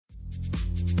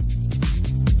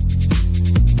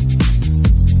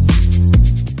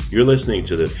You're listening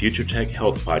to the Future Tech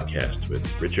Health Podcast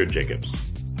with Richard Jacobs.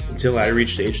 Until I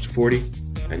reached age 40,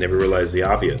 I never realized the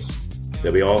obvious,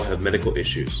 that we all have medical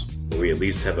issues, or we at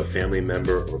least have a family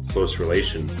member or close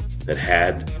relation that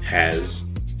had, has,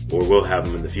 or will have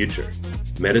them in the future.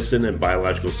 Medicine and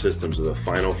biological systems are the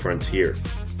final frontier.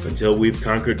 Until we've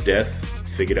conquered death,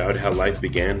 figured out how life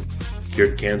began,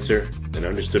 cured cancer, and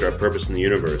understood our purpose in the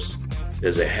universe,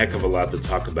 there's a heck of a lot to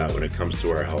talk about when it comes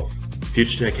to our health.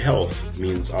 Future Tech Health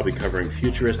means I'll be covering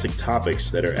futuristic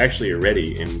topics that are actually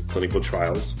already in clinical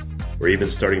trials, or even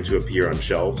starting to appear on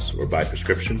shelves or by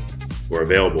prescription, or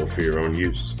available for your own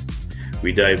use.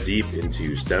 We dive deep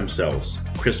into stem cells,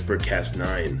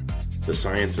 CRISPR-Cas9, the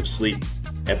science of sleep,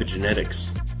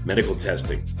 epigenetics, medical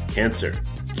testing, cancer,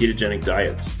 ketogenic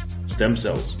diets, stem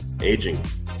cells, aging,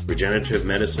 regenerative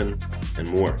medicine, and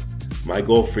more. My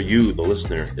goal for you, the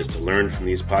listener, is to learn from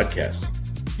these podcasts.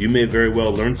 You may very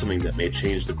well learn something that may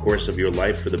change the course of your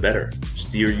life for the better,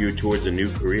 steer you towards a new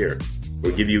career,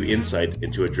 or give you insight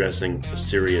into addressing a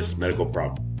serious medical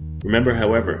problem. Remember,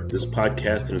 however, this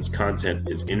podcast and its content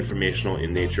is informational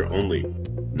in nature only.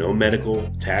 No medical,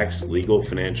 tax, legal,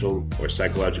 financial, or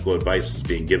psychological advice is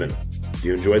being given. If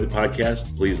you enjoyed the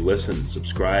podcast, please listen,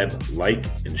 subscribe, like,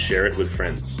 and share it with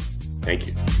friends. Thank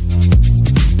you.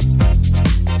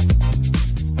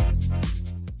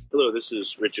 Hello, this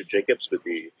is Richard Jacobs with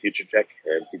the Future Tech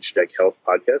and Future Tech Health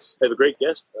Podcast. I have a great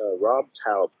guest, Rob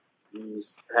Taub.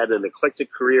 He's had an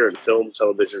eclectic career in film,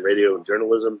 television, radio, and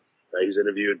journalism. He's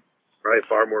interviewed probably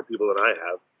far more people than I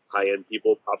have, high-end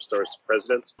people, pop stars to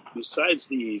presidents. Besides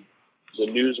the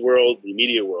news world, the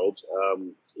media world,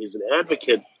 he's an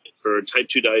advocate for type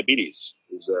 2 diabetes.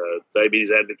 He's a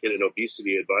diabetes advocate and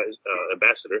obesity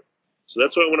ambassador. So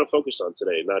that's what I want to focus on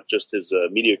today, not just his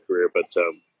media career, but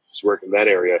his work in that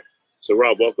area. So,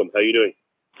 Rob, welcome. How are you doing?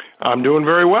 I'm doing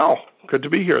very well. Good to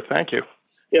be here. Thank you.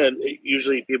 Yeah, and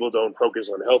usually people don't focus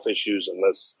on health issues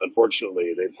unless,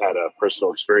 unfortunately, they've had a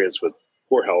personal experience with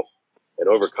poor health and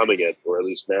overcoming it, or at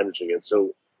least managing it.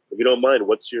 So, if you don't mind,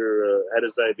 how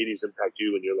does diabetes impact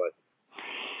you in your life?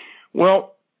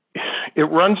 Well, it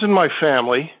runs in my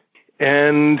family,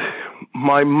 and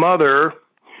my mother,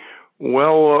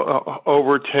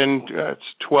 over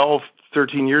 12,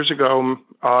 13 years ago,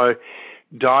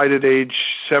 died at age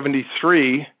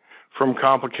 73 from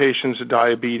complications of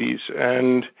diabetes.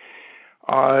 And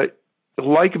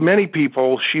like many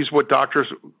people, she was what doctors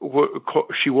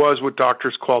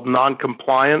called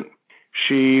non-compliant.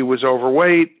 She was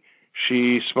overweight.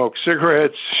 She smoked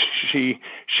cigarettes. She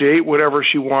ate whatever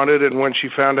she wanted. And when she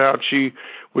found out she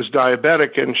was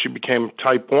diabetic and she became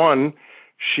type 1,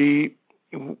 she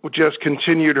just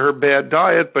continued her bad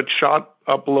diet, but shot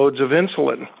up loads of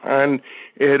insulin. And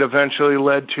it eventually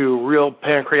led to real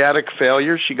pancreatic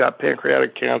failure. She got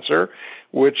pancreatic cancer,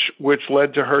 which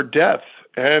led to her death.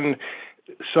 And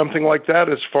something like that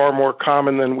is far more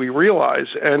common than we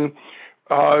realize. And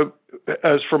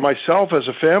as for myself, as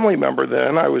a family member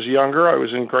then, I was younger, I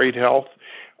was in great health.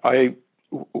 I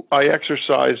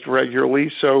exercised regularly,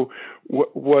 so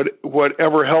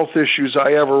whatever health issues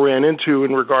I ever ran into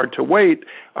in regard to weight,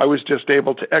 I was just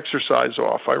able to exercise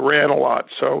off. I ran a lot,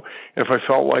 so if I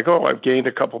felt like, I've gained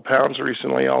a couple pounds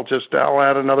recently, I'll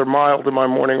add another mile to my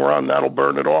morning run. That'll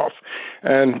burn it off.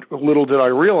 And little did I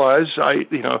realize,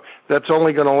 that's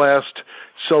only going to last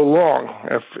so long.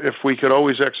 If we could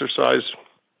always exercise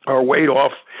our weight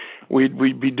off,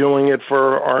 we'd be doing it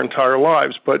for our entire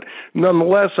lives. But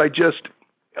nonetheless,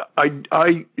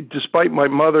 I, despite my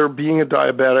mother being a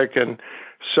diabetic and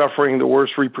suffering the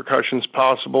worst repercussions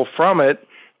possible from it,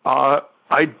 I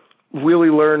really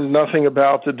learned nothing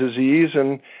about the disease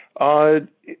and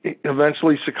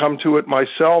eventually succumbed to it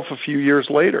myself a few years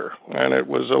later, and it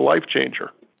was a life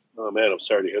changer. Oh man, I'm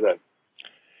sorry to hear that.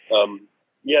 I've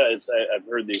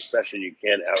heard the expression, you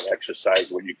can't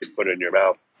out-exercise what you can put in your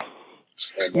mouth.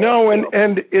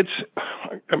 And it's,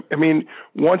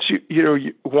 once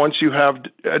you have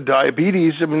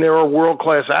diabetes, there are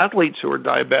world-class athletes who are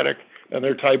diabetic and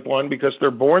they're type 1 because they're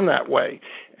born that way.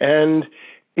 And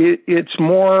it's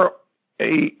more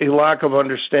a lack of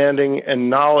understanding and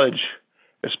knowledge,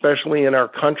 especially in our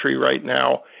country right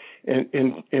now,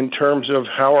 in terms of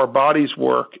how our bodies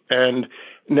work. And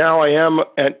now I am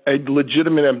a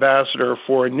legitimate ambassador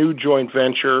for a new joint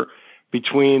venture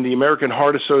between the American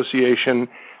Heart Association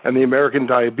and the American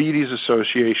Diabetes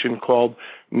Association called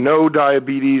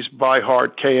No-Diabetes-By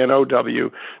Heart,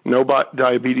 KNOW,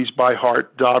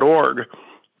 No-Diabetes-By-Heart.org.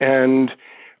 And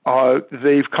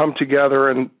they've come together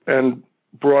and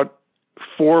brought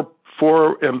four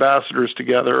ambassadors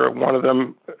together. One of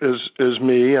them is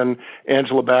me, and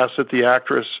Angela Bassett, the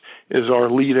actress, is our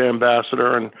lead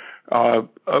ambassador, and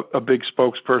a big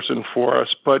spokesperson for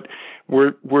us. But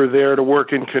we're there to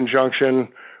work in conjunction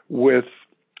with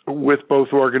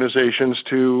both organizations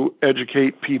to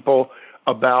educate people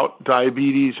about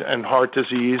diabetes and heart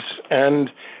disease,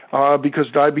 and because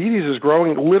diabetes is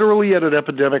growing literally at an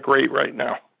epidemic rate right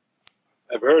now.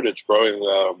 I've heard it's growing.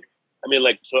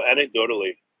 So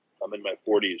anecdotally, I'm in my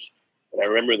 40s, and I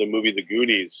remember the movie The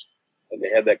Goonies, and they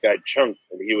had that guy Chunk,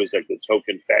 and he was like the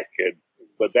token fat kid.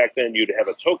 But back then, you'd have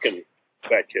a token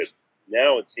fat kid.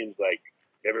 Now it seems like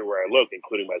everywhere I look,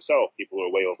 including myself, people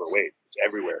are way overweight. It's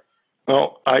everywhere.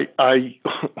 Well, I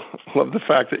love the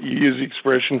fact that you use the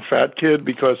expression fat kid,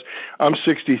 because I'm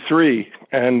 63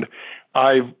 and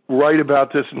I write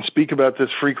about this and speak about this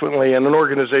frequently. And an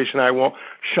organization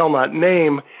shall not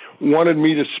name wanted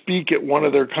me to speak at one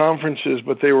of their conferences,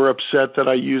 but they were upset that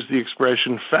I used the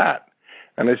expression fat.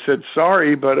 And I said,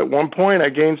 sorry, but at one point I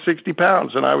gained 60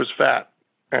 pounds and I was fat.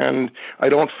 And I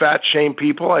don't fat shame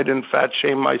people. I didn't fat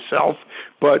shame myself.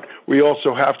 But we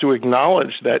also have to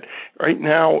acknowledge that right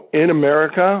now in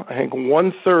America, I think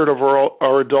 1/3 of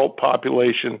our adult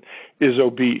population is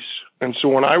obese. And so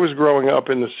when I was growing up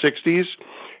in the 60s,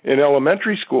 in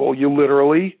elementary school, you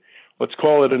literally, let's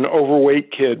call it an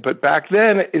overweight kid. But back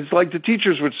then, it's like the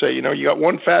teachers would say, you got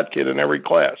one fat kid in every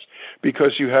class,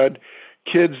 because you had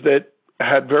kids that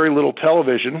had very little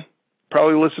television,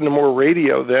 probably listened to more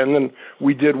radio then than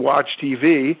we did watch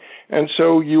TV. And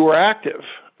so you were active,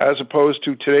 as opposed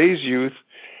to today's youth,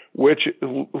 which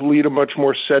lead a much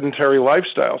more sedentary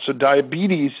lifestyle. So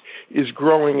diabetes is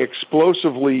growing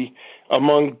explosively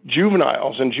among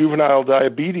juveniles, and juvenile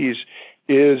diabetes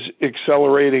is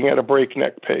accelerating at a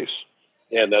breakneck pace.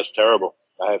 Yeah, and that's terrible.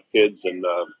 I have kids, and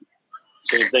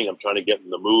same thing. I'm trying to get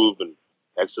them to move and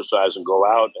exercise and go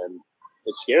out, and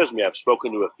it scares me. I've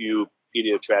spoken to a few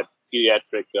pediatric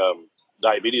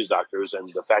diabetes doctors, and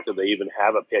the fact that they even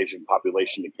have a patient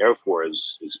population to care for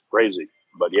is crazy.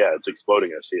 But yeah, it's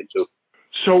exploding. I see it too.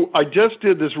 So I just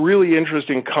did this really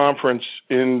interesting conference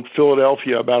in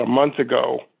Philadelphia about a month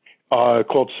ago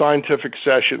called Scientific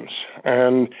Sessions,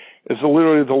 and it's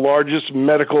literally the largest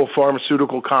medical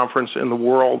pharmaceutical conference in the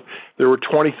world. There were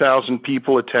 20,000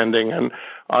 people attending, and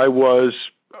I was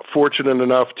fortunate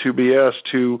enough to be asked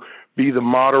to be the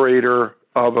moderator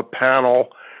of a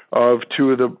panel of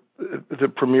two of the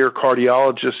premier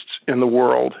cardiologists in the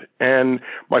world. And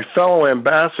my fellow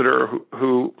ambassador,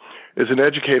 who is an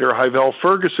educator, Hyvell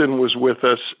Ferguson, was with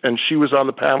us, and she was on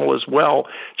the panel as well.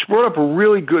 She brought up a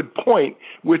really good point,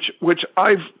 which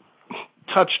I've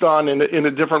touched on in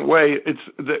a different way. It's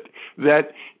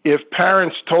that if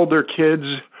parents told their kids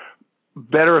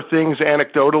better things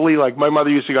anecdotally, like my mother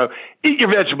used to go, eat your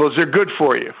vegetables, they're good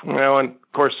for you. And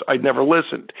of course, I'd never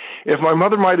listened. If my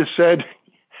mother might have said,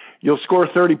 you'll score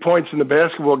 30 points in the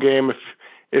basketball game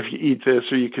if you eat this,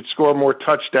 or you could score more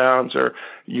touchdowns, or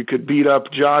you could beat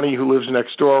up Johnny who lives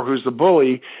next door who's the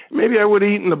bully, maybe I would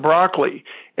have eaten the broccoli.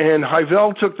 And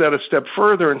Hyvell took that a step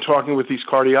further in talking with these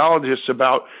cardiologists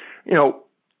about,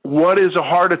 what is a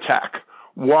heart attack?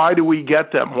 Why do we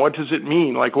get them? What does it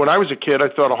mean? Like when I was a kid, I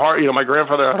thought my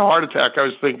grandfather had a heart attack. I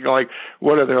was thinking like,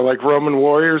 what are there, like Roman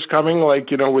warriors coming,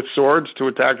 with swords to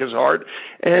attack his heart?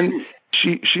 And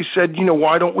she said,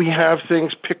 why don't we have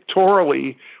things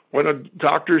pictorially when a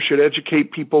doctor should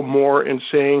educate people more in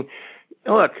saying,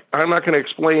 look, I'm not going to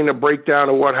explain a breakdown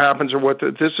of what happens or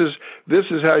this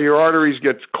is how your arteries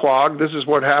get clogged. This is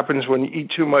what happens when you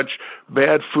eat too much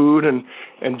bad food and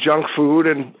junk food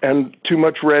and too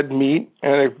much red meat,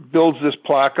 and it builds this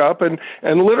plaque up and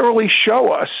literally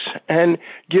show us and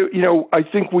give, I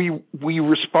think we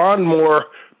respond more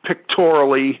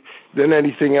pictorially than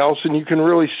anything else, and you can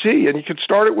really see, and you can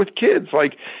start it with kids,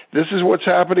 like this is what's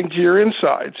happening to your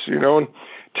insides, and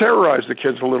terrorize the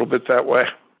kids a little bit that way.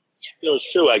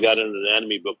 It's true. I got an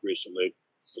anatomy book recently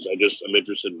because I'm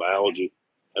interested in biology,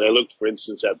 and I looked, for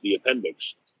instance, at the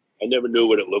appendix. I never knew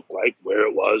what it looked like, where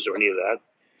it was, or any of that.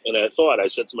 And I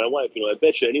said to my wife, I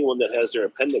bet you anyone that has their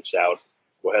appendix out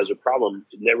or has a problem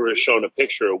never has shown a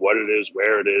picture of what it is,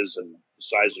 where it is, and the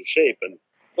size and shape, and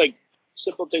like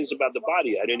simple things about the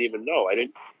body I didn't even know. I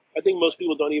think most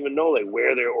people don't even know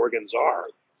where their organs are,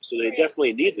 so they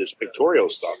definitely need this pictorial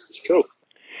stuff. It's true.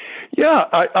 Yeah,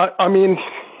 I mean.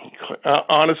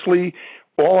 Honestly,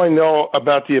 all I know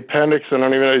about the appendix, and I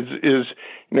don't even is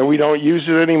we don't use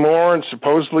it anymore, and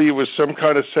supposedly it was some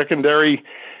kind of secondary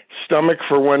stomach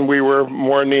for when we were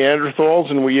more Neanderthals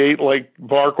and we ate like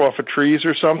bark off of trees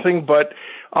or something. But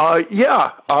this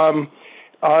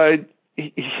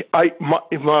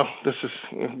is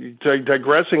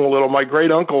digressing a little. My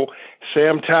great uncle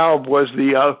Sam Taub was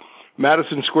the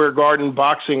Madison Square Garden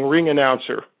boxing ring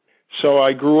announcer, so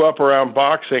I grew up around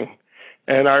boxing.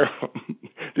 And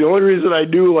the only reason I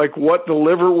knew like what the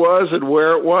liver was and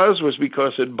where it was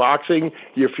because in boxing,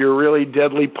 if you're a really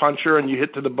deadly puncher and you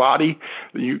hit to the body,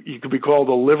 you could be called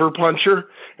a liver puncher.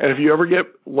 And if you ever get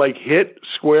like hit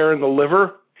square in the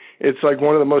liver, it's like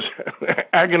one of the most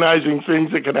agonizing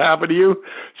things that can happen to you.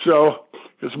 So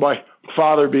it's my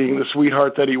father, being the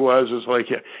sweetheart that he was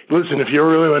like, yeah, listen, if you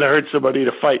really want to hurt somebody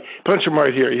to fight, punch him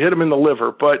right here. You hit him in the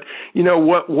liver. But, you know,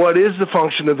 what is the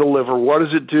function of the liver? What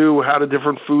does it do? How do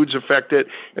different foods affect it?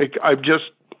 I've just,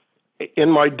 in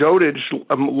my dotage,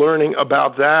 I'm learning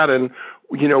about that and,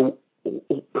 you know,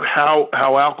 how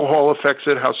alcohol affects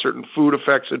it, how certain food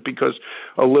affects it, because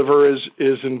a liver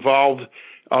is involved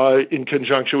in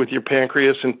conjunction with your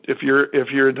pancreas, and if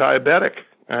you're a diabetic,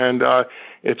 and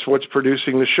it's what's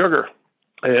producing the sugar.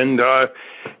 And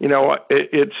you know,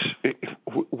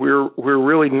 we're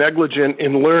really negligent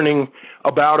in learning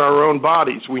about our own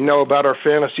bodies. We know about our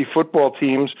fantasy football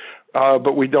teams,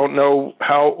 but we don't know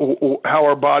how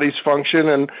our bodies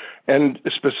function, and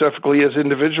specifically as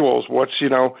individuals. What's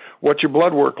your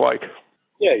blood work like?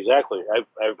 Yeah, exactly.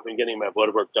 I've been getting my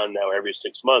blood work done now every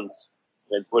 6 months,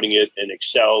 and putting it in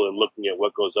Excel and looking at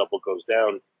what goes up, what goes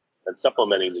down, and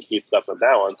supplementing to keep stuff in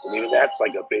balance. And even that's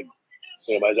like a big,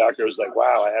 my doctor was like,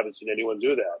 wow, I haven't seen anyone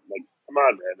do that. I'm like, come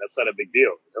on, man, that's not a big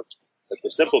deal. That's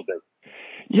a simple thing.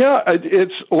 Yeah,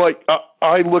 it's like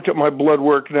I look at my blood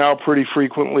work now pretty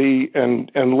frequently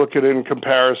and look at it in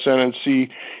comparison and see,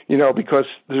 because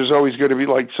there's always going to be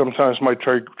like sometimes my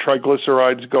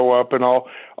triglycerides go up, and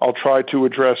I'll try to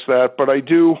address that. But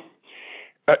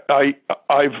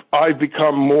I've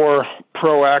become more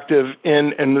proactive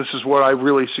and this is what I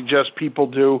really suggest people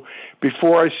do.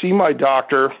 Before I see my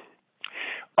doctor,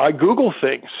 I Google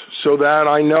things so that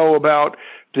I know about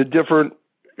the different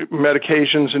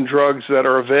medications and drugs that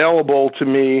are available to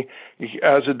me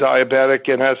as a diabetic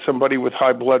and as somebody with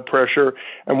high blood pressure,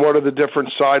 and what are the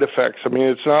different side effects. I mean,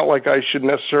 it's not like I should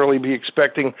necessarily be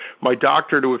expecting my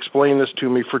doctor to explain this to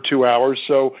me for 2 hours.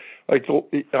 So like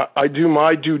I do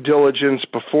my due diligence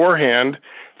beforehand,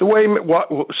 the way what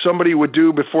somebody would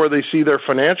do before they see their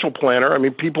financial planner. I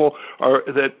mean, people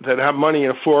that have money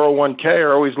in a 401k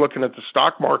are always looking at the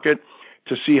stock market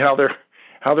to see how their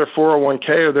 401k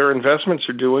or their investments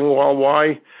are doing. Well,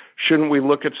 why shouldn't we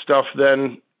look at stuff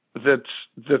then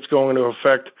that's going to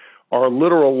affect our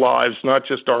literal lives, not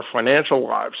just our financial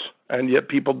lives? And yet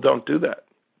people don't do that.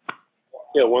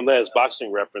 Yeah, one last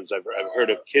boxing reference. I've heard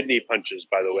of kidney punches,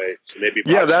 by the way. So maybe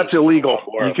that's illegal.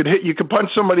 You could punch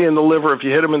somebody in the liver if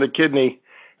you hit them in the kidney,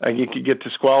 and you could get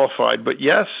disqualified. But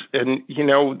yes, and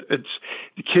it's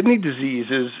kidney disease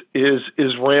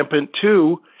is rampant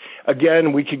too.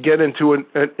 Again, we could get into an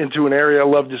area I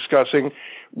love discussing,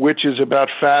 which is about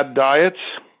fad diets.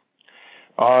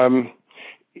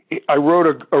 I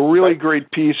wrote a really great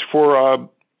piece for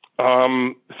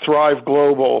Thrive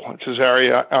Global, which is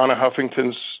Ariana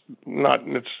Huffington's.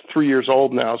 It's 3 years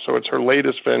old now, so it's her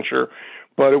latest venture.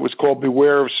 But it was called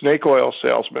 "Beware of Snake Oil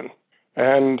Salesmen,"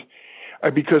 and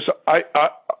because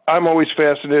I'm always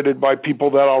fascinated by people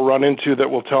that I'll run into that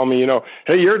will tell me,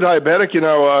 hey, you're diabetic,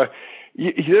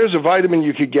 there's a vitamin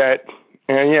you could get,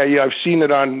 and yeah, I've seen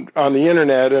it on the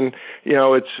internet, and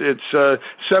it's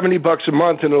 $70 a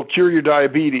month, and it'll cure your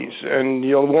diabetes, and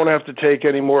you won't have to take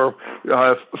any more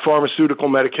pharmaceutical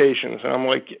medications. And I'm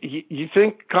like, you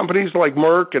think companies like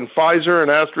Merck and Pfizer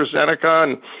and AstraZeneca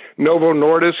and Novo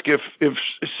Nordisk, if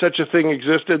such a thing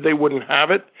existed, they wouldn't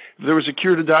have it? If there was a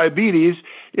cure to diabetes,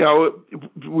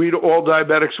 all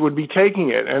diabetics would be taking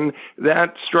it. And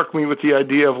that struck me with the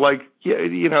idea of like,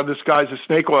 this guy's a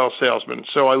snake oil salesman.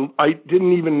 So I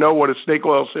didn't even know what a snake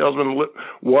oil salesman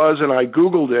was, and I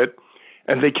Googled it.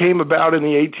 And they came about in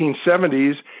the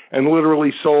 1870s and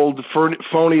literally sold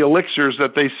phony elixirs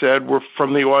that they said were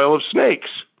from the oil of snakes.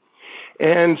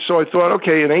 And so I thought,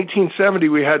 okay, in 1870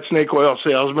 we had snake oil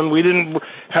salesmen. We didn't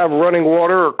have running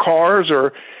water or cars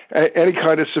or any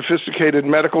kind of sophisticated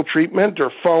medical treatment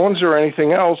or phones or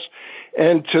anything else.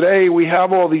 And today we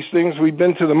have all these things. We've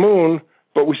been to the moon,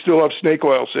 but we still have snake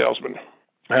oil salesmen.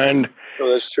 And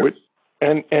that's true.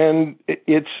 And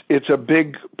it's a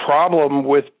big problem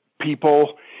with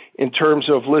people in terms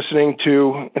of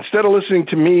instead of listening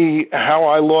to me, how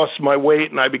I lost my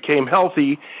weight and I became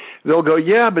healthy, they'll go,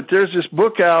 yeah, but there's this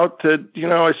book out that,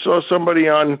 I saw somebody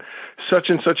on such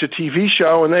and such a TV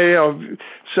show, and they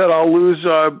said I'll lose,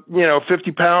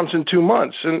 50 pounds in 2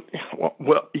 months. And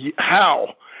well,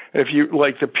 how? If you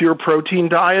like the pure protein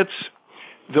diets,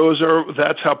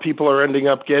 that's how people are ending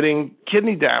up getting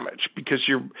kidney damage, because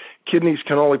your kidneys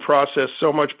can only process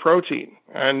so much protein.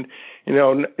 And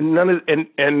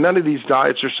none of these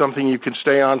diets are something you can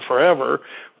stay on forever.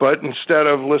 But instead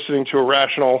of listening to a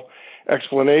rational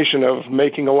explanation of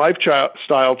making a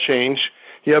lifestyle change,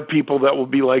 you have people that will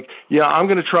be like, yeah, I'm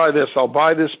going to try this. I'll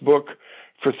buy this book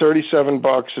for $37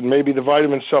 and maybe the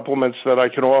vitamin supplements that I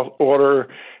can order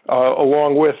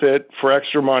along with it for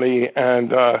extra money,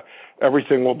 and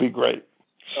everything will be great.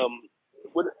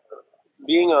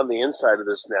 Being on the inside of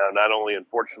this now, not only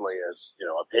unfortunately as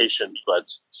a patient,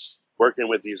 but working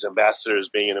with these ambassadors,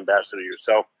 being an ambassador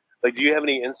yourself, like, do you have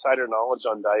any insider knowledge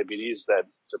on diabetes that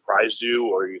surprised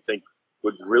you, or you think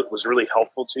was really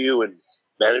helpful to you in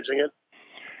managing it?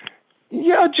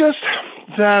 Yeah, just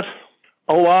that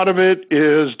a lot of it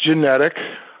is genetic,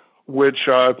 which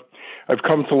I've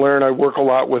come to learn. I work a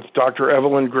lot with Dr.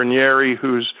 Evelyn Granieri,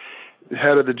 who's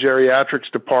head of the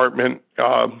geriatrics department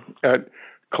at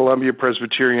Columbia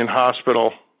Presbyterian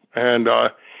Hospital. And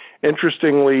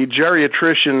interestingly,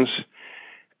 geriatricians,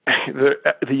 the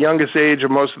youngest age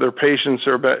of most of their patients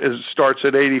starts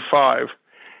at 85.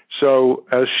 So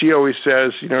as she always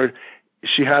says,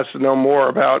 she has to know more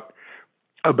about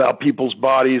people's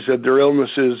bodies and their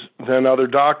illnesses than other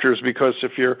doctors, because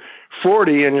if you're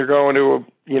 40 and you're going to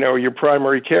your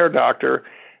primary care doctor,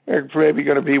 there's maybe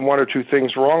going to be one or two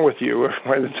things wrong with you.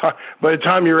 By the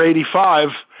time you're 85,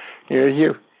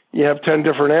 you have 10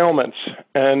 different ailments.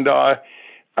 And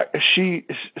she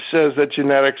says that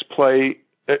genetics play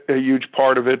a huge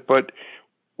part of it. But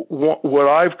what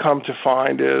I've come to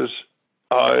find is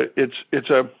it's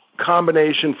a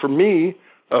combination for me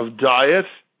of diet,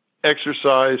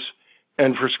 exercise,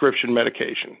 and prescription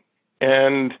medication.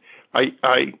 And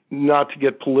I not to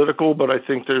get political, but I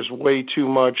think there's way too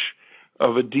much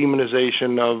of a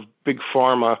demonization of big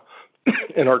pharma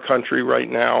in our country right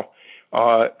now,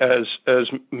 as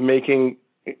making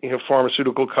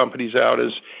pharmaceutical companies out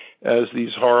as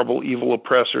these horrible, evil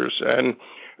oppressors. And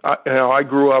I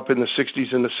grew up in the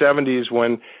 60s and the 70s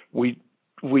when we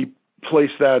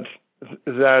placed that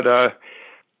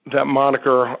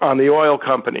moniker on the oil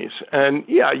companies. And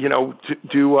do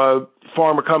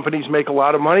pharma companies make a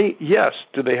lot of money? Yes.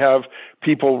 Do they have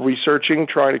people researching,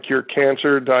 trying to cure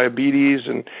cancer, diabetes,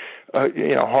 and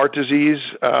heart disease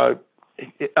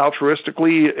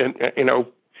altruistically, and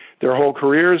their whole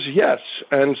careers? Yes.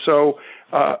 And so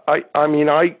I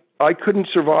couldn't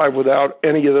survive without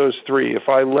any of those three. If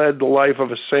I led the life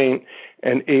of a saint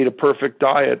and ate a perfect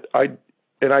diet,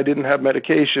 and I didn't have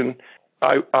medication,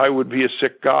 I would be a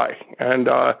sick guy. And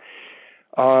the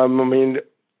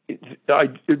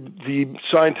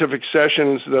scientific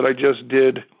sessions that I just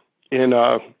did in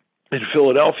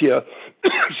Philadelphia,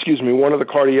 excuse me, one of the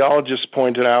cardiologists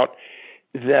pointed out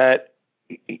that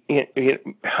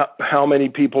how many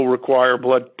people require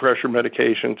blood pressure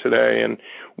medication today, and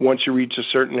once you reach a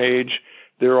certain age,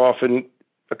 they're often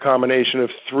a combination of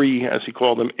three, as he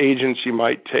called them, agents you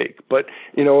might take. But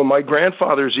in my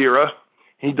grandfather's era,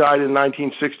 he died in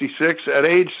 1966 at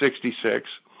age 66.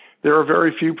 There are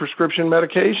very few prescription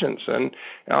medications, and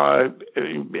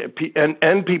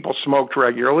people smoked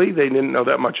regularly. They didn't know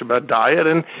that much about diet,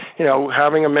 and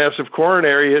having a massive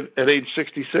coronary at age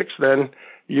 66, then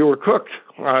you were cooked.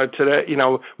 Today,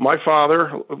 my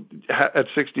father at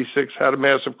 66 had a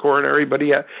massive coronary, but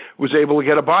he was able to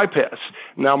get a bypass.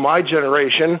 Now my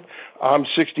generation, I'm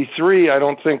 63. I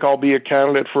don't think I'll be a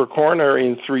candidate for a coronary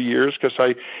in 3 years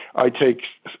because I take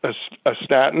a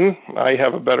statin. I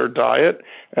have a better diet,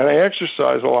 and I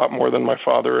exercise a lot more than my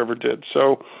father ever did.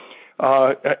 So,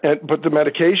 but the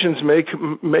medications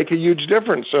make a huge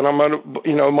difference, and I'm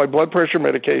on, my blood pressure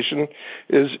medication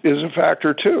is a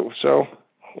factor too. So.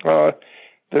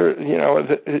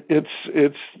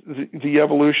 It's the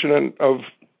evolution of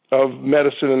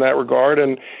medicine in that regard,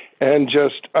 and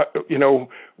just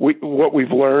what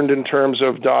we've learned in terms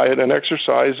of diet and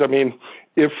exercise. I mean,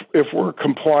 if we're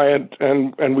compliant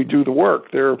and we do the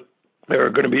work, there are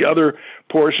going to be other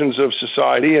portions of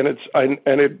society, and it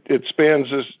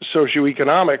spans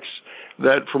socioeconomics,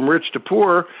 that from rich to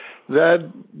poor,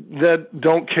 that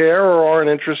don't care or aren't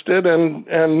interested, and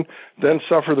then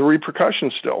suffer the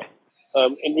repercussions still.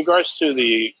 In regards to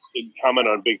the comment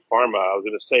on big pharma, I was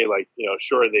going to say,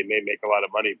 sure, they may make a lot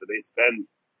of money, but they spend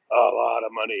a lot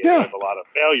of money and have a lot of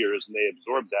failures, and they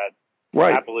absorb that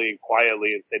happily and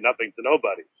quietly and say nothing to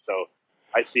nobody. So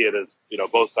I see it as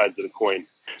both sides of the coin.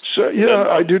 So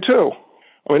I do too.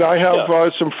 I mean, I have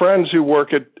some friends who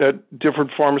work at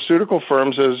different pharmaceutical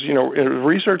firms as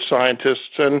research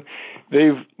scientists, and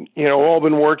they've all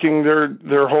been working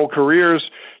their whole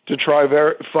careers to try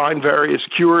find various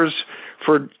cures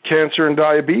for cancer and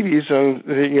diabetes, and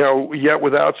yet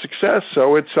without success.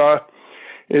 So it's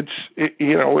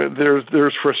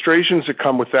there's frustrations that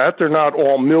come with that. They're not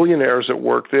all millionaires that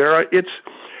work there.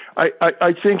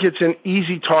 I think it's an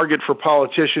easy target for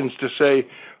politicians to say,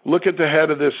 look at the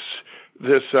head of this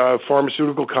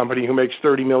pharmaceutical company who makes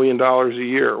 $30 million a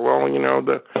year. Well,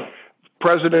 the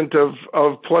president of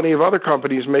plenty of other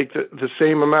companies make the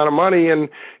same amount of money, and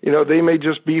they may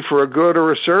just be for a good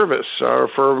or a service, or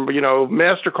for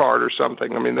MasterCard or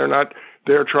something. I mean, they're not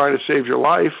there trying to save your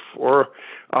life. Or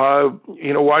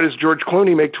why does George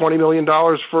Clooney make $20 million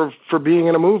for being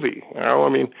in a movie? I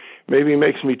mean, maybe he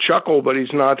makes me chuckle, but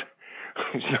he's not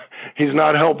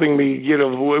helping me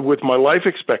with my life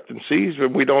expectancies.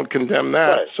 We don't condemn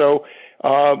that. Right. So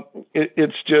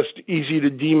it's just easy to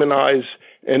demonize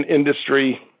an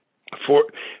industry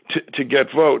to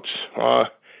get votes,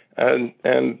 and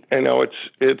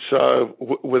it's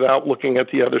without looking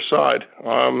at the other side.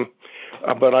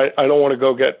 But I don't want to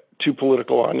go get too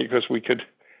political on you, because we could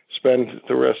spend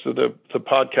the rest of the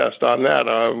podcast on that.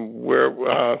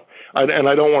 And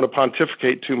I don't want to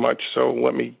pontificate too much, so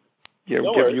let me give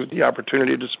you the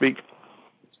opportunity to speak.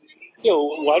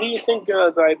 Why do you think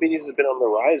diabetes has been on the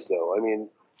rise, though? I mean,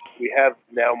 we have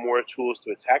now more tools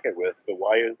to attack it with, but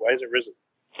why has it risen?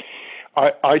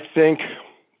 I think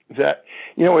that,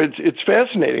 it's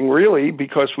fascinating, really,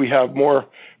 because we have more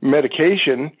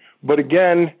medication. But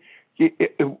again,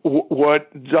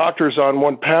 what doctors on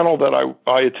one panel that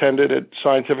I attended at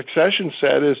Scientific Sessions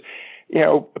said is,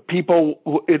 people,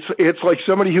 it's like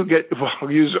somebody who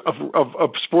use a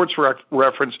sports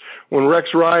reference. When Rex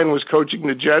Ryan was coaching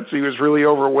the Jets, he was really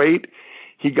overweight.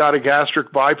 He got a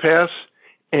gastric bypass,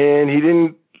 and he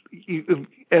didn't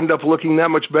end up looking that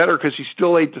much better because he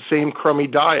still ate the same crummy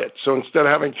diet. So instead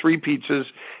of having 3 pizzas,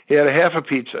 he had a half a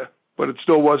pizza, but it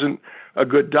still wasn't a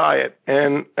good diet.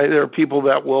 And there are people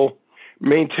that will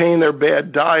maintain their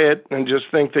bad diet and just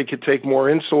think they could take more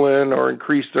insulin or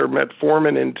increase their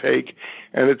metformin intake,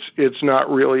 and it's not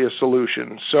really a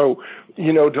solution. So,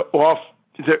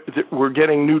 we're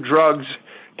getting new drugs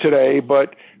today,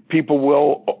 but people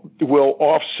will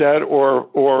offset or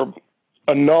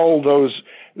annul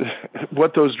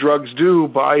what those drugs do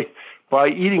by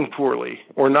eating poorly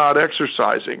or not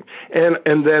exercising.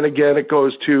 And then again, it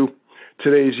goes to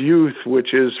today's youth,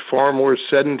 which is far more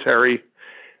sedentary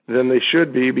than they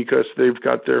should be, because they've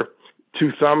got their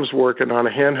 2 thumbs working on a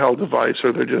handheld device,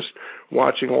 or they're just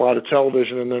watching a lot of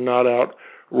television and they're not out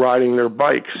riding their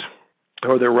bikes,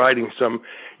 or they're riding some,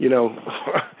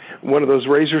 one of those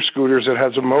razor scooters that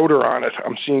has a motor on it.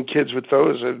 I'm seeing kids with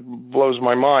those. It blows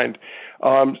my mind.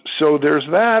 So there's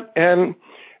that. And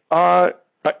I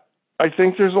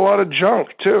think there's a lot of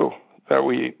junk too that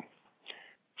we eat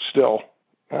still.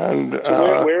 And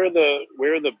so where are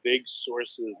the big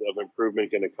sources of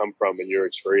improvement going to come from in your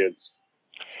experience?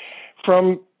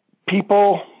 From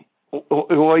people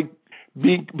like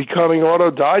becoming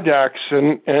autodidacts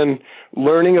and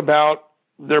learning about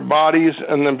their bodies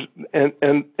and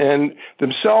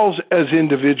themselves as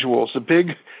individuals. The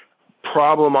big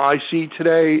problem I see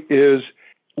today is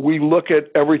we look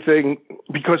at everything,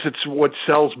 because it's what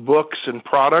sells books and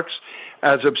products,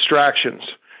 as abstractions.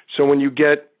 So when you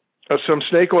get some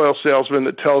snake oil salesman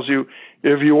that tells you,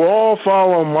 if you all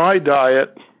follow my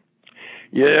diet,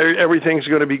 everything's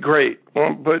going to be great.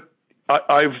 Well, but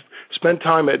I've spent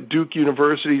time at Duke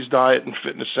University's Diet and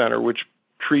Fitness Center, which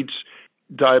treats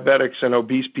diabetics and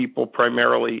obese people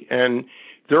primarily. And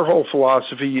their whole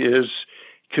philosophy is,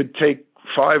 could take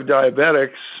 5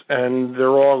 diabetics and they're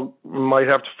all might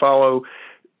have to follow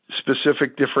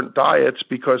specific different diets,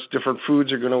 because different foods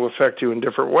are going to affect you in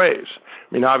different ways.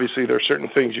 I mean, obviously there are certain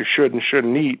things you should and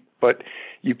shouldn't eat, but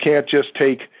you can't just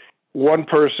take one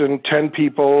person, 10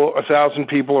 people, 1,000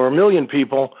 people, or 1,000,000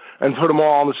 people and put them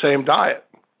all on the same diet.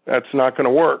 That's not going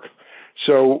to work.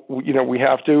 So, we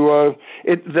have to,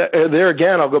 there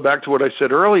again, I'll go back to what I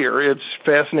said earlier. It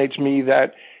fascinates me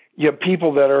that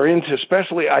people that are into,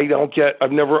 especially I'm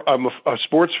a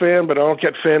sports fan, but I don't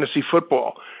get fantasy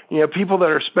football. People that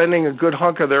are spending a good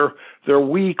hunk of their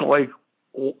week, like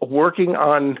working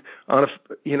on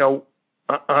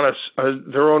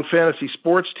their own fantasy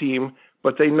sports team,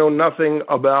 but they know nothing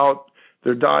about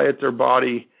their diet, their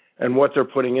body, and what they're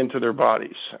putting into their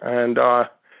bodies. And,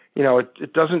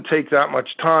 it doesn't take that much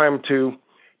time to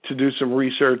do some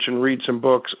research and read some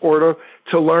books, or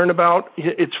to learn about.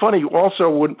 It's funny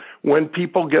also when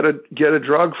people get a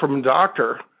drug from a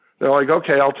doctor, they're like,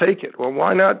 okay, I'll take it. Well,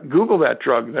 why not Google that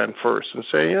drug then first and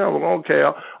say, okay,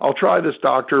 I'll try this,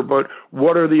 doctor, but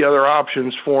what are the other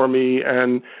options for me?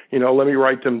 And, let me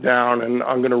write them down, and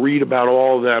I'm going to read about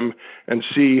all of them and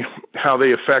see how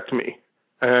they affect me.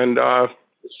 And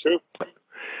it's true.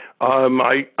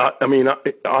 I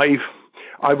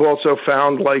I've also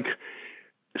found like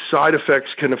side effects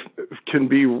can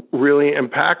be really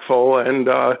impactful, and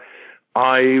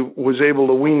I was able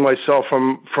to wean myself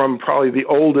from probably the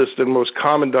oldest and most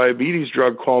common diabetes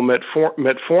drug called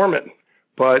metformin,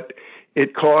 but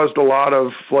it caused a lot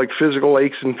of like physical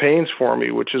aches and pains for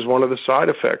me, which is one of the side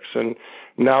effects. And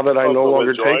now that I no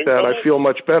longer take that, I feel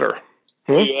much better.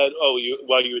 While you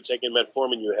were taking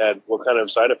metformin, what kind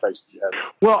of side effects did you have?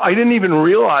 Well, I didn't even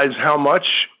realize how much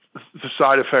the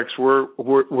side effects were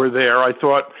there. I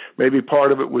thought maybe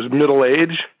part of it was middle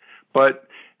age, but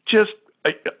just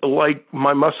like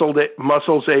my muscles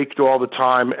ached all the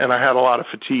time, and I had a lot of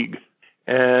fatigue.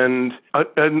 And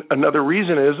another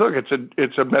reason is, look,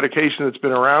 it's a medication that's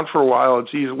been around for a while.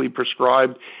 It's easily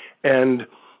prescribed, and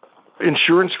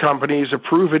insurance companies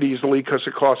approve it easily because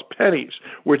it costs pennies.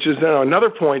 Which is then another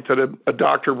point that a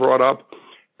doctor brought up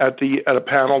at a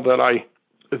panel that I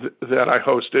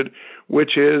hosted,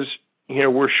 which is,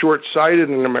 we're short-sighted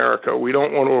in America. We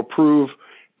don't want to approve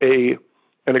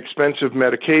an expensive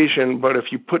medication, but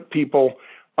if you put people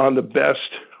on the best,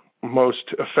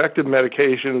 most effective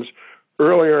medications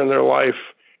earlier in their life,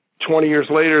 20 years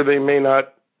later, they may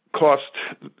not cost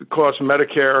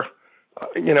Medicare,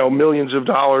 millions of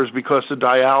dollars because of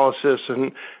dialysis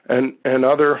and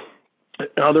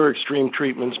other extreme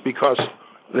treatments because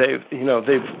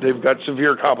they've got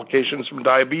severe complications from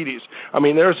diabetes. I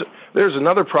mean, there's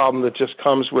another problem that just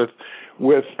comes with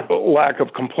lack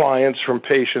of compliance from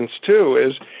patients too,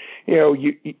 is,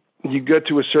 you get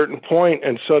to a certain point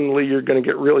and suddenly you're going to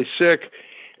get really sick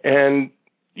and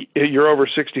you're over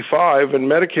 65 and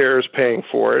Medicare is paying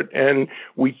for it, and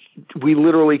we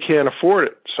literally can't afford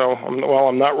it. So while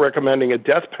I'm not recommending a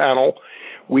death panel,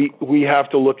 we have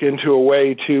to look into a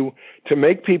way to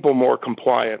make people more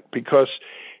compliant because,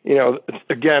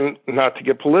 again, not to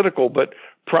get political, but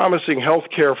promising health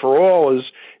care for all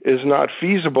is not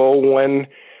feasible when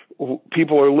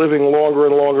people are living longer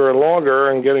and longer and longer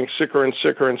and getting sicker and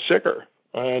sicker and sicker.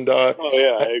 And I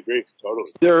agree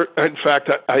totally.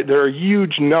 There are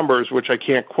huge numbers, which I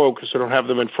can't quote because I don't have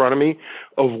them in front of me,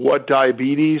 of what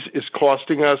diabetes is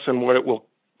costing us and what it will,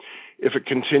 if it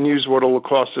continues, what it will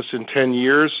cost us in 10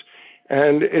 years.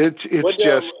 And it's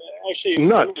actually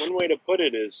nuts. One way to put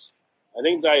it is, I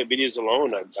think diabetes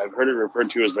alone, I've heard it referred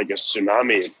to as like a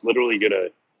tsunami. It's literally going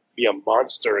to be a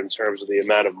monster in terms of the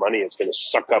amount of money it's going to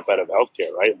suck up out of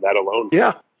healthcare, right? That alone.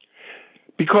 Yeah,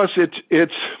 because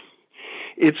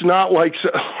it's not like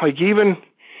even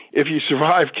if you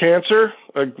survive cancer,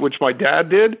 which my dad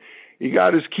did, he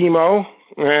got his chemo,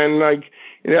 and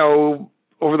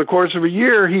over the course of a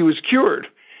year he was cured.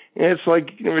 And it's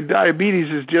like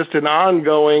diabetes is just an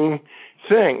ongoing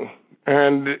thing,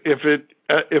 and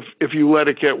if you let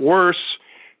it get worse,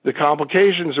 the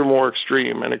complications are more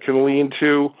extreme, and it can lead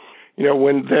to,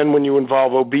 when you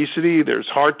involve obesity, there's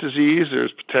heart disease,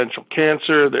 there's potential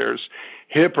cancer, there's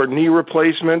hip or knee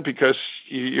replacement because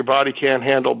your body can't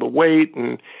handle the weight,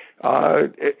 and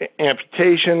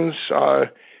amputations.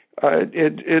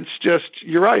 It's just,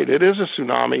 you're right, it is a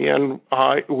tsunami, and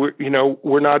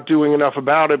we're not doing enough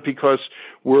about it because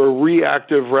we're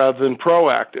reactive rather than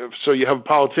proactive. So you have a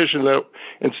politician that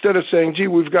instead of saying, gee,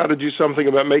 we've got to do something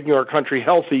about making our country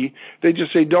healthy, they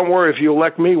just say, don't worry, if you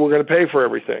elect me, we're going to pay for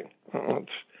everything. It's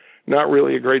not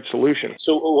really a great solution.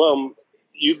 So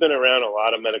you've been around a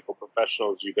lot of medical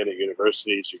professionals, you've been at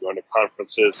universities, you're going to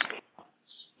conferences.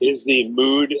 Is the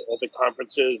mood at the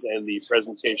conferences and the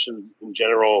presentations in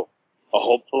general a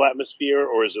hopeful atmosphere,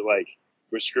 or is it like,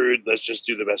 we're screwed, let's just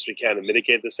do the best we can to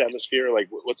mitigate this atmosphere? Like,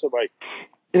 what's it like?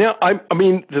 I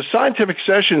mean, the scientific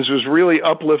sessions was really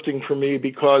uplifting for me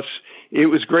because it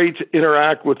was great to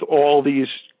interact with all these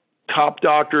top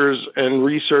doctors and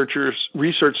research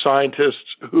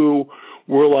scientists who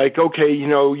were like, okay,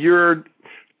 you're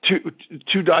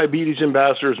two diabetes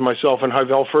ambassadors, myself and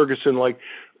Hyvel Ferguson, like,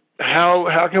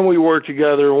 how can we work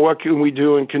together and what can we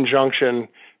do in conjunction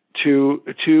to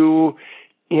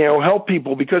help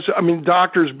people? Because,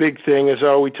 doctors' big thing is,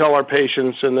 we tell our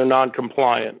patients and they're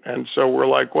non-compliant. And so we're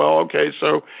like, well, okay,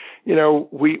 so,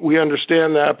 we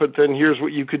understand that, but then here's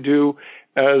what you could do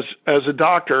as a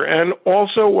doctor. And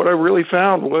also what I really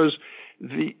found was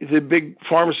the big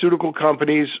pharmaceutical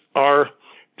companies are,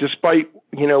 despite,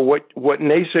 what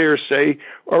naysayers say,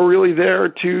 are really there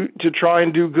to try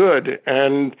and do good.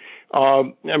 And,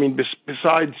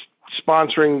 besides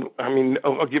sponsoring,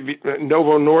 I'll give you,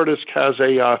 Novo Nordisk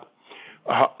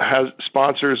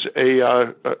sponsors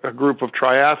a group of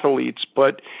triathletes,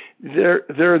 but they're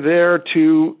there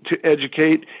to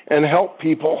educate and help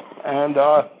people. And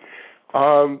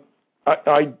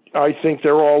I think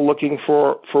they're all looking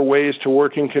for ways to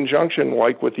work in conjunction,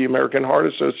 like with the American Heart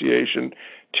Association,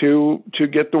 to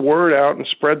get the word out and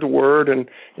spread the word. And,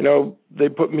 they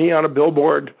put me on a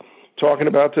billboard talking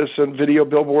about this, a video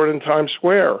billboard in Times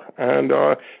Square. And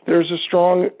there's a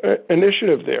strong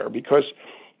initiative there because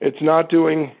it's not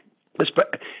doing,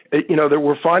 that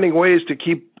we're finding ways to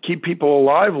keep people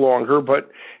alive longer, but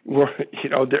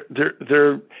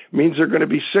there means they're going to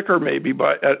be sicker maybe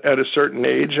at a certain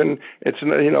age, and it's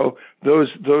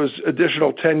those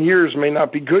additional 10 years may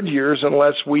not be good years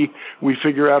unless we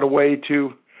figure out a way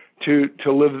to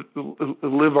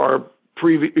live our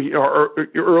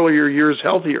earlier years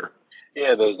healthier.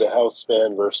 Yeah, there's the health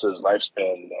span versus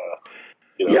lifespan.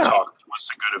 Talk. What's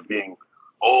the good of being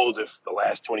old if the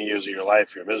last 20 years of your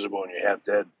life you're miserable and you're half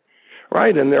dead?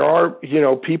 Right, and there are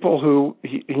people who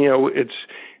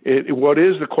what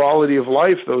is the quality of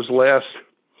life those last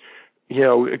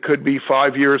it could be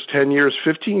 5 years, 10 years,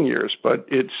 15 years, but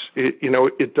it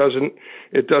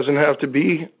doesn't have to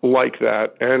be like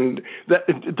that. And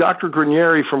Dr.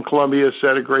 Granieri from Columbia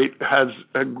has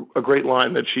a great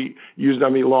line that she used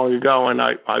on me long ago, and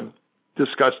I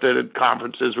discussed it at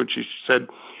conferences, which she said,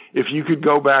 if you could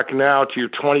go back now to your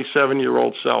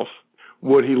 27-year-old self,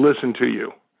 would he listen to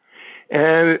you?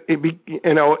 And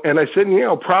and I said,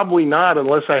 probably not,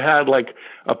 unless I had like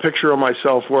a picture of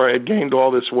myself where I had gained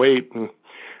all this weight, and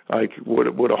like would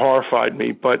have horrified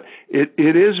me. But it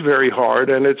is very hard,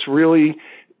 and it's really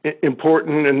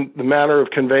important in the manner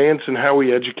of conveyance and how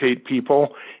we educate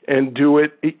people and do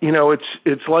it.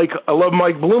 It's like, I love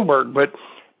Mike Bloomberg, but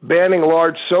banning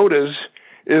large sodas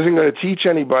isn't going to teach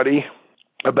anybody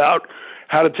about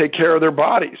how to take care of their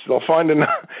bodies. They'll find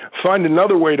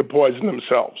another way to poison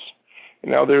themselves.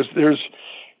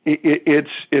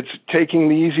 It's taking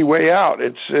the easy way out.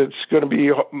 It's going to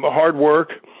be hard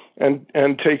work and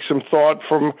take some thought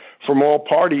from all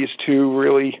parties to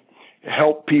really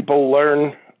help people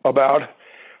learn about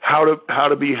how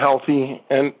to be healthy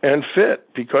and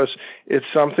fit, because it's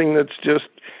something that's just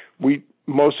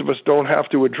most of us don't have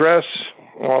to address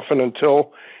often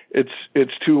until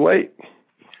it's too late.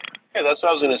 Yeah, that's what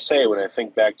I was going to say when I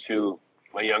think back to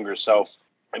my younger self.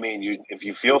 I mean, if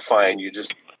you feel fine, you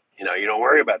just, you don't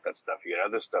worry about that stuff. You got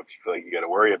other stuff you feel like you got to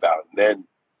worry about. And then,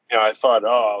 I thought,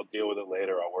 I'll deal with it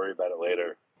later. I'll worry about it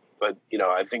later. But,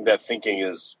 I think that thinking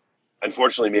is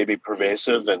unfortunately maybe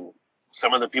pervasive. And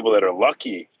some of the people that are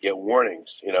lucky get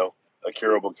warnings, a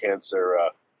curable cancer,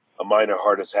 a minor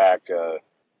heart attack,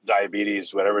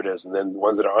 diabetes, whatever it is. And then the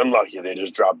ones that are unlucky, they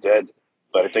just drop dead.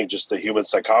 But I think just the human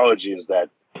psychology is that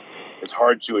it's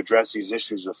hard to address these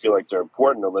issues or feel like they're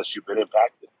important unless you've been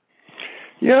impacted.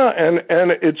 Yeah, and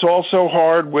it's also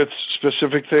hard with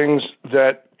specific things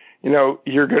that,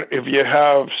 you're going if you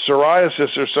have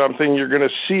psoriasis or something, you're going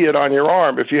to see it on your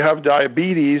arm. If you have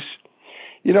diabetes,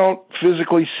 you don't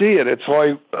physically see it. It's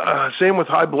like same with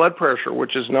high blood pressure,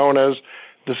 which is known as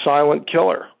the silent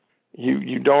killer.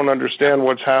 You don't understand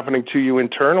what's happening to you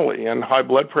internally, and high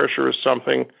blood pressure is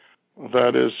something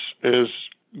that is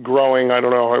growing. I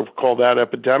don't know how I call that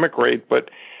epidemic rate, but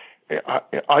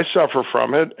I suffer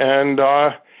from it. And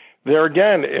there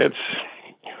again, it's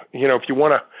if you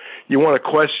want to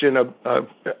question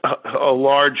a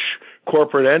large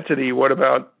corporate entity, what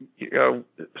about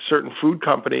certain food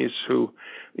companies who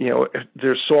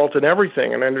there's salt in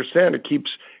everything, and I understand it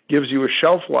gives you a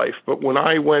shelf life. But when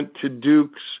I went to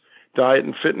Duke's Diet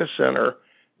and Fitness Center,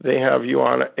 they have you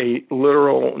on a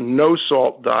literal no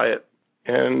salt diet.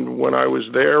 And when I was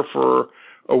there for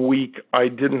a week, I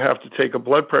didn't have to take a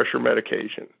blood pressure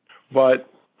medication. But,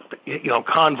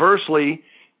 conversely,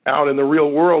 out in the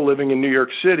real world, living in New York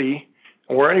City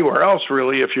or anywhere else,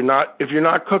 really, if you're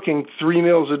not cooking 3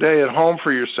 meals a day at home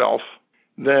for yourself,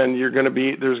 then there's going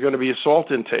to be a salt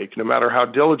intake, no matter how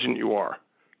diligent you are.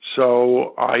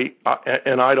 So I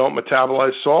don't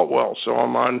metabolize salt well, so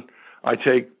I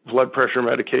take blood pressure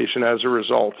medication as a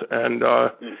result. And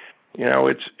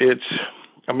it's.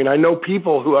 I mean, I know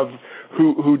people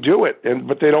who do it,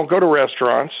 but they don't go to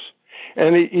restaurants.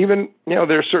 And even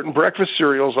there are certain breakfast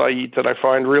cereals I eat that I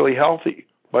find really healthy,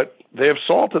 but they have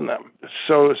salt in them.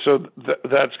 So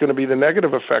that's going to be the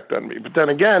negative effect on me. But then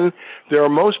again, there are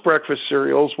most breakfast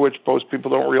cereals, which most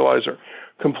people don't realize are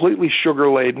completely sugar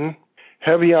laden,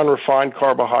 heavy on refined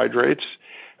carbohydrates,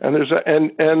 and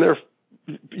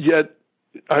yet.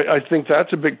 I think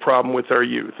that's a big problem with our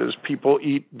youth, is people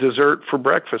eat dessert for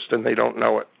breakfast and they don't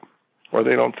know it, or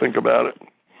they don't think about it.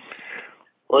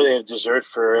 Or they have dessert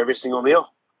for every single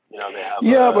meal. They have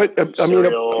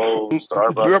cereal,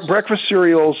 Starbucks. Breakfast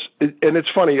cereals, and it's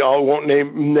funny, I won't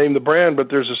name the brand, but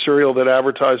there's a cereal that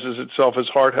advertises itself as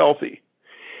heart healthy.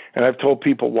 And I've told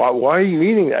people, why are you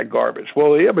eating that garbage?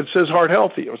 Well, yeah, but it says heart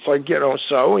healthy. It's like,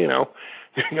 so, I'm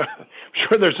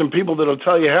sure there's some people that'll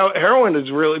tell you heroin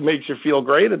really makes you feel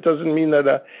great. It doesn't mean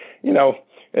that,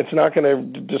 it's not going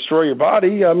to destroy your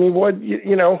body. I mean,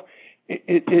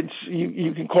 it's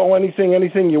you can call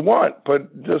anything you want, but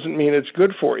it doesn't mean it's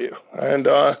good for you. And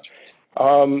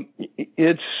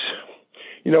it's,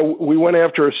 we went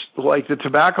after like the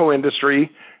tobacco industry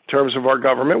in terms of our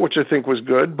government, which I think was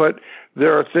good, but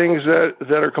there are things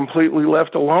that are completely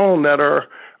left alone that are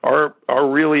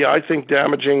really, I think,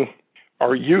 damaging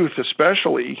our youth,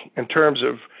 especially in terms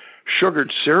of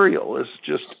sugared cereal. Is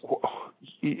just,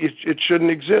 it shouldn't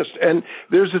exist. And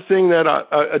there's a thing that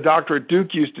a doctor at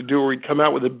Duke used to do, where he'd come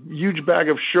out with a huge bag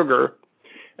of sugar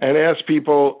and ask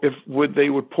people if they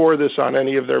would pour this on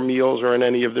any of their meals or in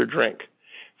any of their drink.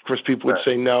 Of course, people would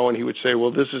say no, and he would say,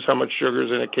 well, this is how much sugar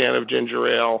is in a can of ginger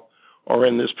ale or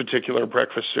in this particular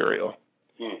breakfast cereal.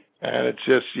 And it's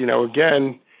just,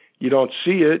 again, you don't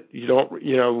see it, you don't,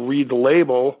 read the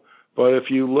label, but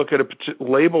if you look at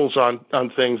labels on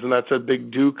things, and that's a big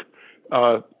Duke,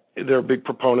 they're big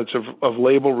proponents of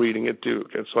label reading at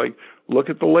Duke. It's like,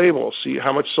 look at the label, see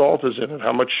how much salt is in it,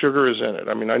 how much sugar is in it.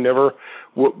 I mean, I never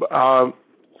would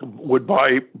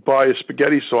buy a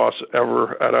spaghetti sauce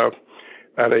ever at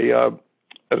a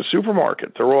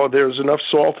supermarket. There's enough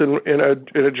salt in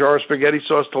a jar of spaghetti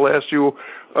sauce to last you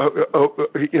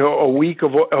a week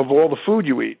of all the food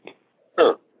you eat.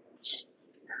 Huh.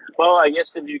 Well, I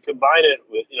guess if you combine it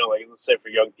with, like, let's say for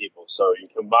young people, so you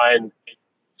combine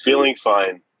feeling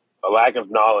fine, a lack of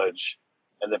knowledge,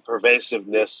 and the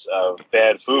pervasiveness of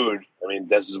bad food, I mean,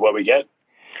 this is what we get.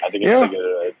 I think it's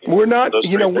we're not,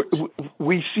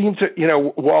 we seem to,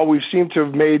 while we seem to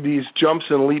have made these jumps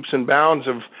and leaps and bounds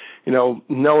of,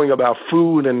 knowing about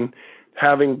food and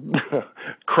having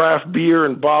craft beer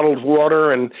and bottled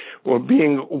water and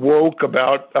being woke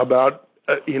about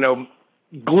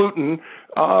gluten,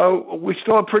 we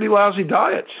still have pretty lousy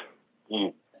diets.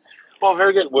 Well,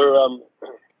 very good.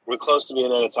 We're close to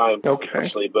being out of time,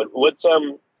 actually. But what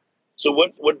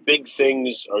big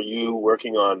things are you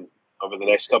working on over the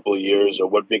next couple of years, or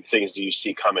what big things do you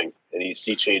see coming? Any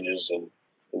sea changes in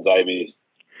diabetes?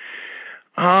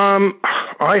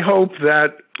 I hope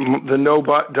that the No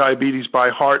Diabetes by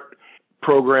Heart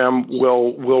program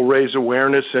will raise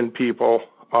awareness in people.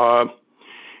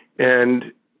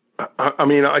 And I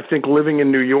mean, I think living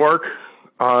in New York,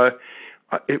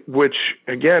 which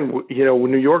again,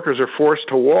 when New Yorkers are forced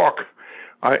to walk,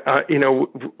 I've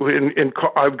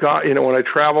got, when I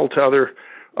travel to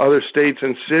other states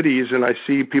and cities, and I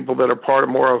see people that are part of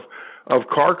more of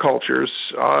car cultures,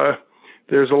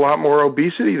 there's a lot more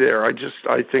obesity there. I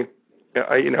think,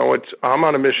 I'm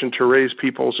on a mission to raise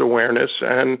people's awareness.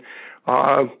 And,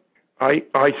 I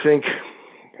think,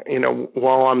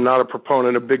 while I'm not a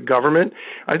proponent of big government,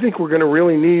 I think we're going to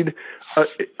really need,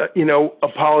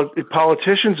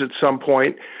 politicians at some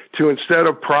point to, instead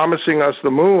of promising us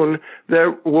the moon,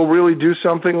 that will really do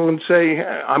something and say,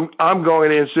 hey, I'm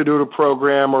going to institute a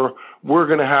program, or we're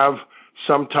going to have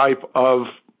some type of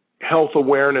health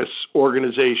awareness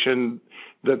organization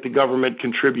that the government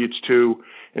contributes to,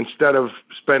 instead of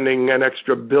spending an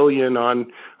extra $1 billion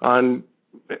on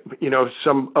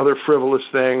some other frivolous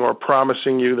thing, or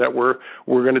promising you that we're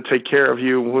going to take care of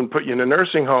you and put you in a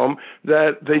nursing home,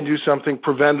 that they do something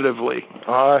preventatively.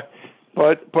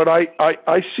 But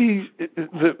I see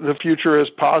the future as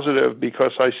positive,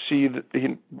 because I see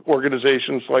the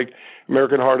organizations like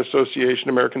American Heart Association,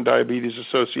 American Diabetes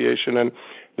Association, and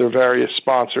their various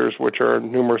sponsors, which are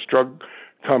numerous drug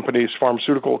companies,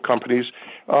 pharmaceutical companies,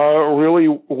 really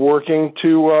working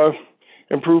to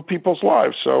improve people's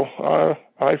lives. So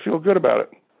I feel good about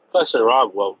it. Excellent,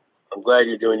 Rob. Well, I'm glad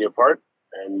you're doing your part,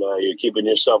 and you're keeping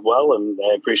yourself well, and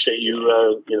I appreciate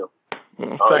you,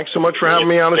 thanks so much for having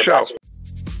me on the show.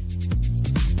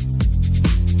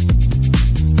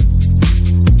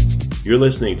 You're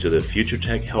listening to the Future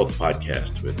Tech Health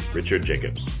Podcast with Richard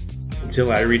Jacobs.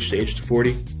 Until I reached age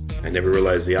 40, I never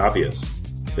realized the obvious,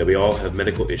 that we all have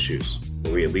medical issues,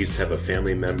 or we at least have a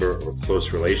family member or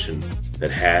close relation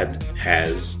that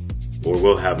has, or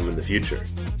will have them in the future.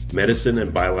 Medicine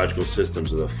and biological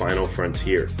systems are the final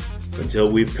frontier.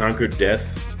 Until we've conquered death,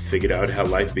 figured out how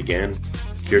life began,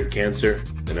 cured cancer,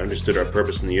 and understood our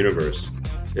purpose in the universe,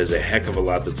 there's a heck of a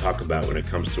lot to talk about when it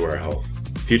comes to our health.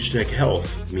 Future Tech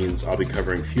Health means I'll be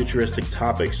covering futuristic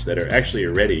topics that are actually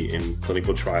already in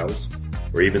clinical trials,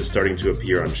 or even starting to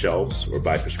appear on shelves or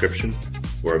by prescription,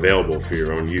 or available for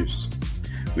your own use.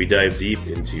 We dive deep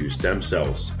into stem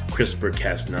cells,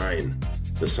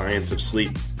 CRISPR-Cas9, the science of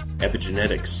sleep,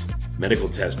 epigenetics, medical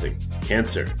testing,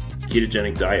 cancer,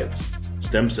 ketogenic diets,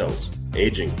 stem cells,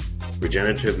 aging,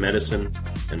 regenerative medicine,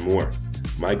 and more.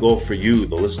 My goal for you,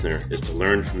 the listener, is to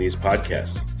learn from these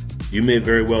podcasts. You may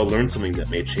very well learn something that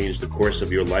may change the course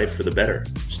of your life for the better,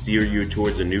 steer you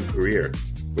towards a new career,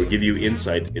 or give you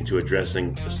insight into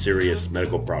addressing a serious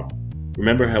medical problem.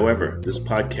 Remember, however, this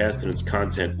podcast and its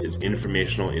content is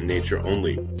informational in nature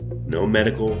only. No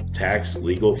medical, tax,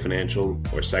 legal, financial,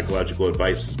 or psychological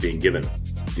advice is being given.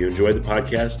 If you enjoyed the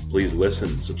podcast, please listen,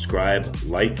 subscribe,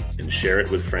 like, and share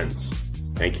it with friends.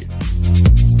 Thank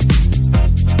you.